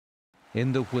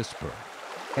in the whisper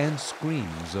and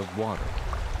screams of water,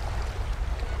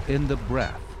 in the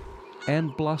breath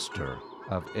and bluster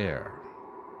of air.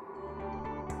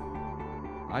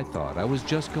 I thought I was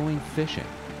just going fishing,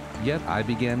 yet I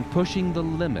began pushing the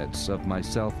limits of my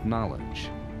self-knowledge,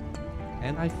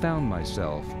 and I found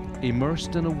myself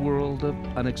immersed in a world of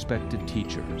unexpected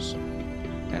teachers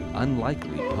and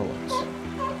unlikely poets.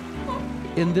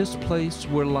 In this place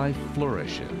where life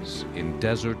flourishes in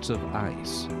deserts of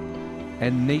ice,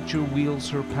 and nature wields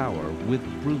her power with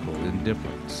brutal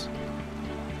indifference,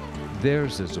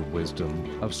 theirs is a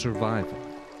wisdom of survival.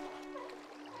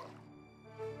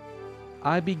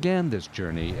 I began this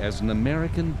journey as an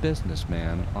American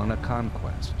businessman on a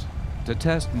conquest to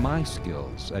test my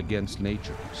skills against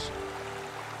nature's.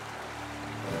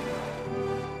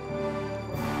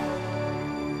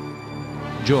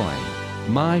 Join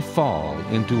my fall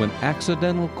into an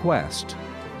accidental quest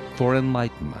for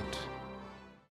enlightenment.